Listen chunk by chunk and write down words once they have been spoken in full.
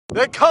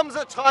There comes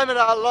a time in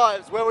our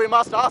lives where we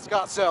must ask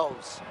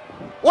ourselves,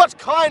 what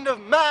kind of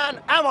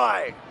man am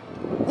I?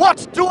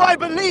 What do I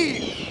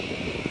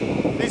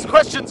believe? These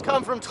questions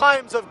come from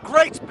times of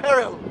great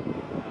peril.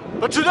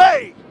 But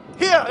today,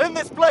 here in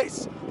this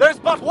place, there's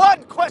but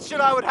one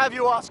question I would have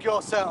you ask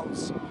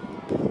yourselves.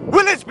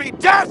 Will it be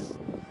death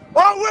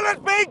or will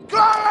it be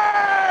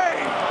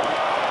glory?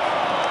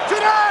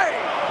 Today,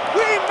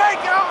 we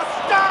make our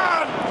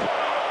stand!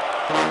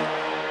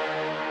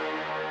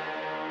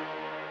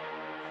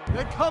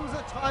 There comes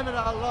a time in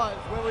our lives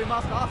where we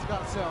must ask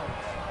ourselves.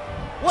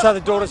 So the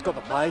daughter's got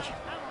the plague?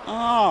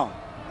 Oh,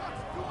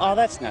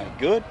 that's no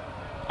good.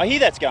 I hear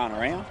that's going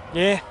around.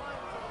 Yeah.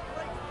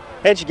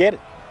 How'd you get it?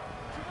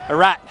 A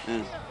rat.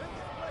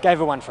 Gave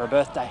her one for her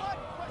birthday.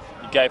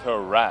 You gave her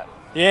a rat?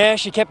 Yeah,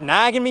 she kept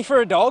nagging me for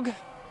a dog.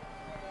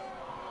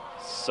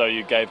 So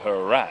you gave her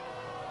a rat?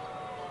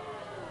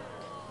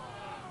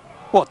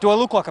 What, do I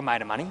look like I'm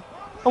made of money?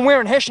 I'm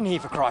wearing Hessian here,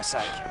 for Christ's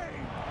sake.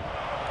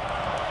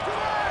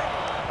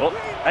 Oh,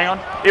 hang on.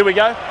 Here we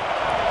go.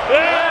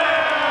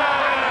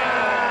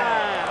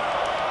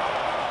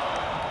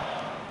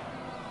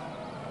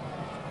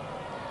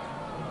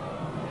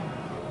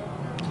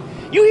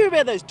 You hear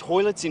about those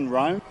toilets in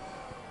Rome?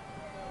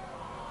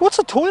 What's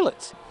a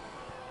toilet?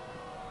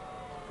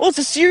 Well, it's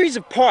a series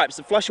of pipes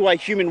that flush away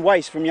human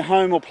waste from your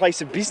home or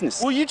place of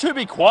business. Will you two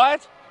be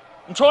quiet?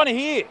 I'm trying to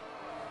hear.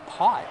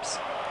 Pipes?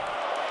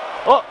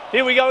 Oh,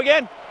 here we go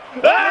again.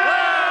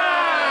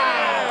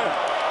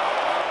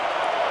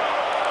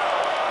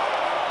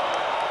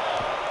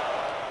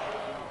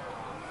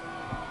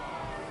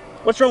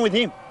 What's wrong with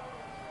him?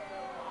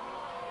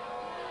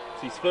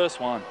 It's his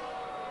first one.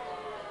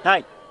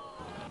 Hey,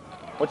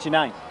 what's your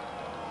name?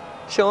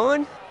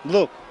 Sean?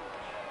 Look,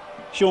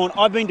 Sean,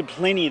 I've been to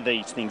plenty of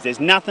these things.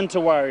 There's nothing to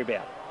worry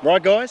about.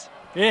 Right, guys?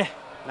 Yeah,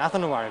 nothing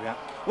to worry about.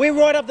 We're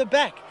right up the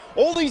back.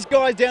 All these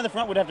guys down the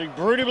front would have to be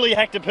brutally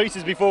hacked to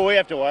pieces before we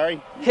have to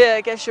worry. Yeah,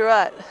 I guess you're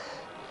right.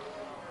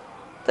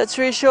 That's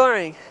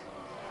reassuring.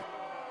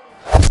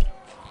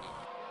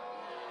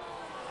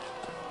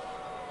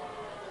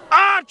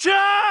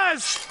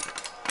 Archers!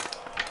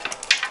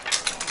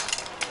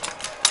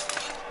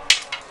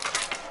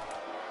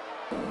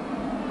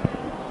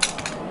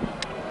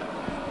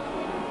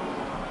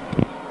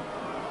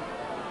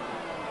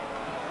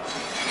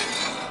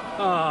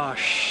 Oh,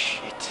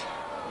 shit.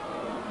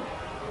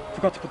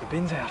 Forgot to put the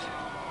bins out.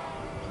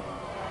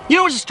 You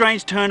know what's a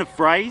strange turn of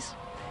phrase?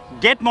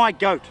 Get my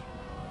goat.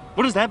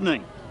 What does that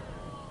mean?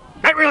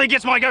 That really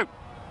gets my goat.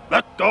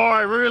 That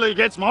guy really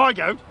gets my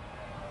goat.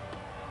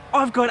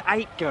 I've got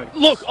 8 goats.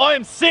 Look, I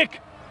am sick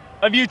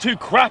of you two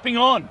crapping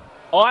on.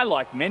 I,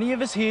 like many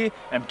of us here,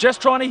 am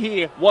just trying to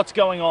hear what's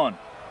going on.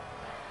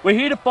 We're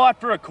here to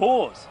fight for a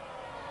cause.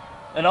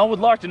 And I would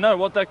like to know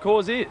what that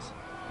cause is.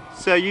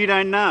 So you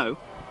don't know?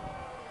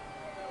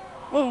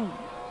 Well,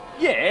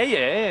 yeah,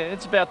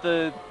 it's about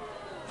the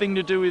thing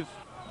to do with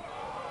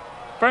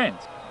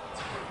France.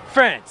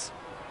 France.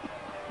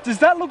 Does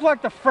that look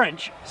like the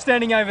French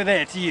standing over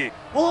there to you?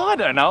 Well, I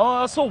don't know.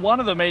 I saw one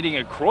of them eating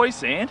a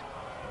croissant.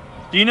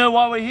 Do you know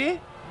why we're here?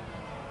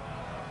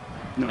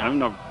 No,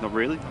 not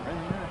really.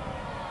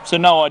 So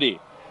no idea.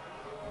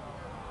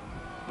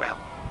 Well,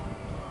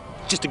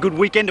 just a good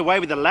weekend away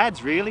with the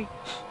lads, really.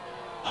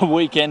 A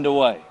weekend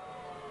away.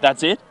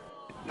 That's it?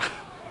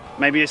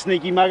 Maybe a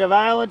sneaky mug of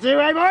ale or two,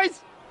 eh,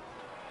 boys?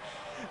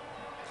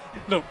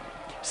 Look,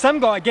 some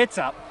guy gets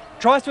up,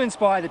 tries to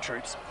inspire the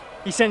troops.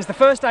 He sends the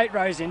first 8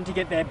 rows in to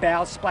get their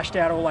bowels splashed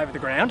out all over the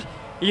ground.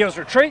 He yells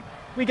retreat,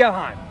 we go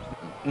home.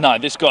 No,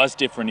 this guy's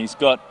different. He's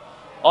got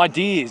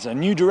ideas, a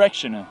new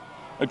direction,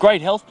 a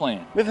great health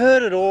plan. We've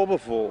heard it all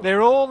before.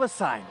 They're all the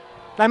same.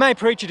 They may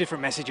preach a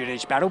different message at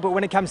each battle, but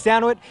when it comes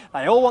down to it,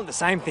 they all want the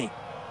same thing.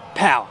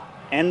 Power.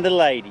 And the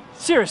ladies.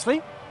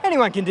 Seriously,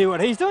 anyone can do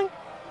what he's doing.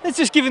 Let's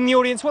just give the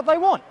audience what they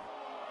want.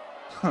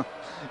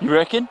 You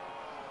reckon?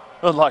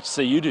 I'd like to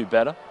see you do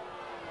better.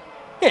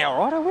 Yeah, all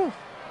right, I will.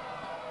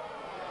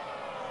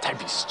 Don't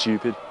be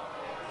stupid.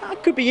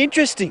 That could be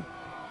interesting.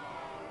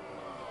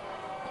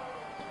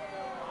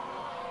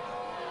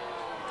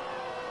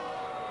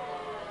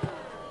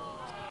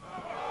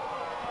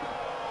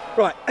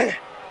 Right.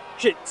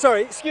 Shit,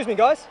 sorry, excuse me,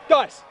 guys.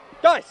 Guys.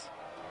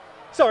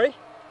 Sorry.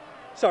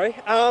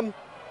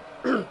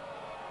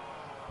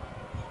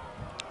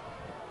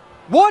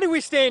 Why do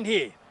we stand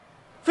here?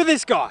 For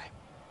this guy.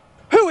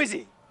 Who is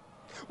he?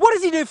 What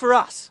does he do for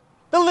us?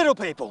 The little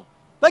people.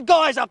 The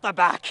guys up the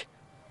back.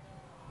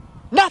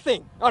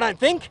 Nothing, I don't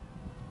think.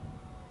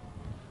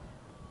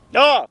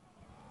 Oh,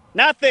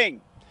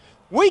 nothing.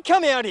 We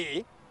come out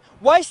here,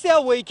 waste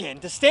our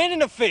weekend to stand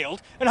in a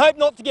field and hope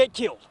not to get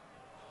killed.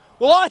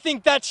 Well, I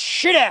think that's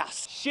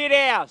shithouse.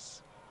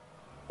 Shithouse.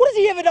 What has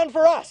he ever done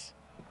for us?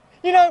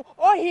 You know,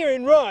 I hear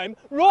in Rome,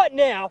 right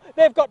now,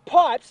 they've got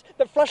pipes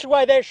that flush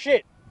away their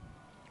shit.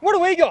 What do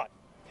we got?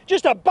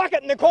 Just a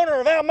bucket in the corner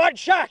of our mud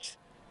shacks.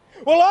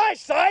 Well, I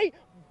say,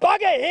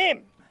 bugger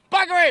him.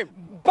 Bugger him.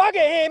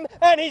 Bugger him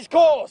and his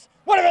cause,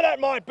 whatever that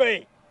might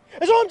be.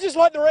 As I'm just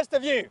like the rest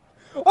of you.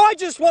 I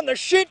just want the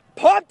shit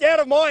piped out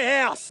of my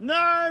house.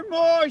 No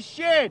more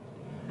shit!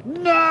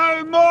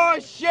 No more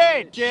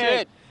shit!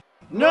 Shit.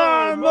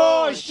 No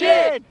more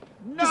shit!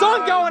 Because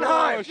I'm going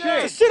home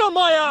to sit on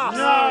my ass.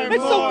 No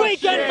It's more the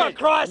weekend, shit. for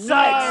Christ's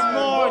No sakes.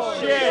 more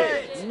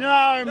shit!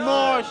 No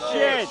more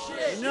shit!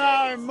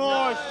 No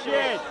more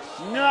shit!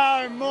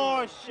 No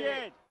more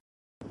shit!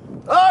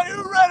 Are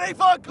you ready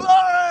for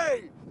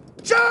glory?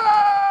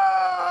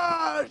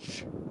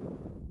 Charge!